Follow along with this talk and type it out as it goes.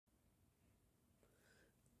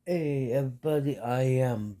Hey everybody, I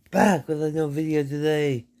am back with another video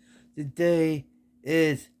today. Today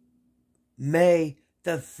is May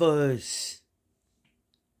the 1st.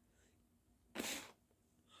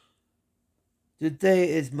 Today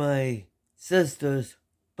is my sister's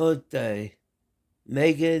birthday.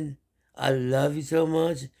 Megan, I love you so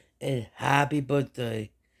much and happy birthday.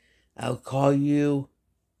 I'll call you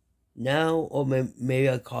now or maybe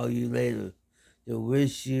I'll call you later to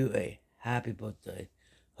wish you a happy birthday.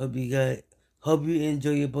 Hope you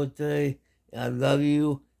enjoy your birthday. I love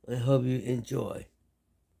you and hope you enjoy.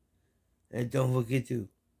 And don't forget to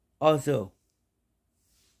also,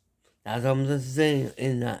 that's what I'm just saying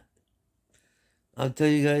in that. I'll tell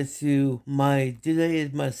you guys today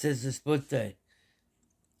is my sister's birthday.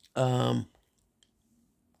 My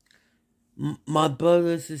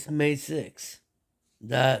brother's is May 6th.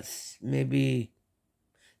 That's maybe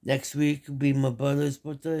next week will be my brother's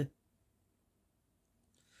birthday.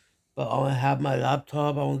 But I want to have my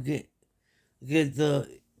laptop. I want to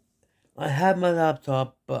I have my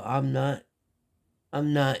laptop, but I'm not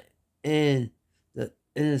in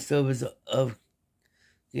the service of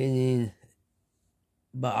getting,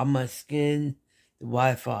 but I must skin the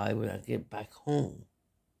Wi-Fi when I get back home.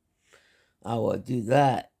 I will do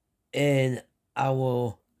that, and I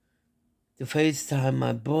will to FaceTime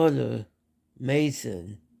my brother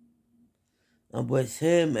Mason and wish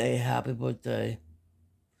him a happy birthday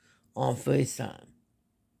on FaceTime.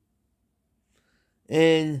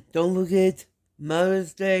 And don't forget,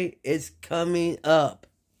 Mother's Day is coming up.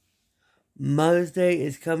 Mother's Day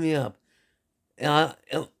is coming up.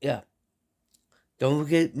 Yeah. Don't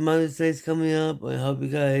forget Mother's Day is coming up. I hope you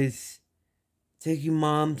guys take your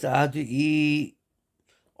moms out to eat.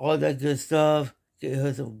 All that good stuff. Get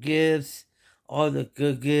her some gifts. All the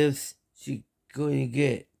good gifts she's going to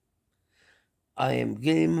get. I am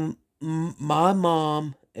getting my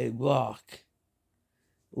mom a rock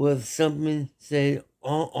with something said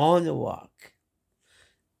on the rock.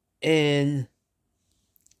 And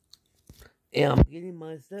I'm getting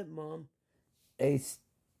my stepmom a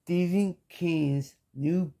Stephen King's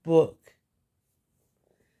new book.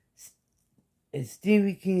 It's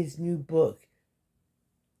Stephen King's new book.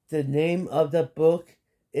 The name of the book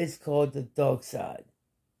is called The Dark Side.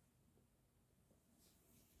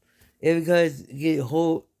 If you guys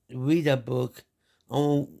read that book, I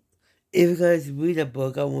want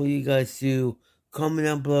you guys to comment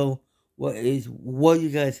down below what you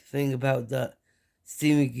guys think about the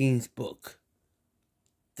Stephen King's book,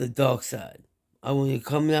 The Dark Side. I want you to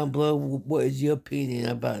comment down below what is your opinion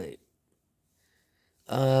about it.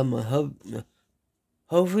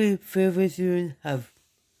 Hopefully very soon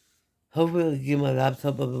hopefully I'll get my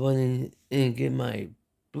laptop up and running and get my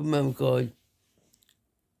blue memory card.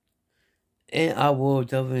 And I will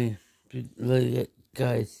definitely let you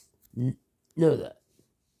guys know that.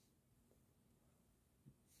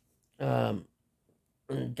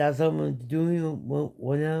 That's what I'm doing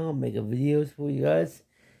right now. I'm making videos for you guys.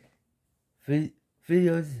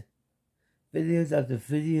 Videos after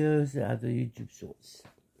videos after YouTube Shorts.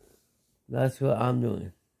 That's what I'm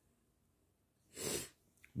doing.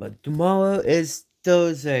 But tomorrow is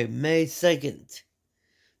Thursday, May 2nd.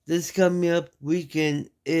 This coming up weekend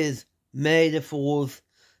is May the 4th.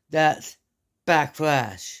 That's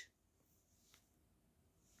Backlash.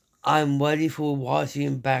 I'm ready for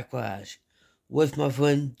watching Backlash with my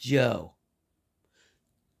friend Joe.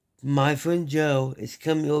 My friend Joe is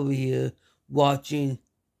coming over here watching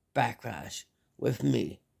Backlash with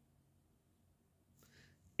me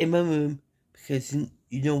in my room because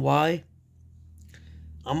you know why?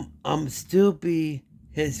 I'm still be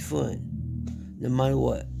his friend no matter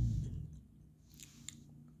what.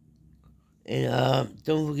 And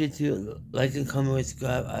don't forget to like and comment and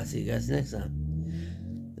subscribe. I'll see you guys next time.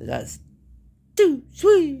 That's too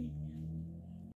sweet.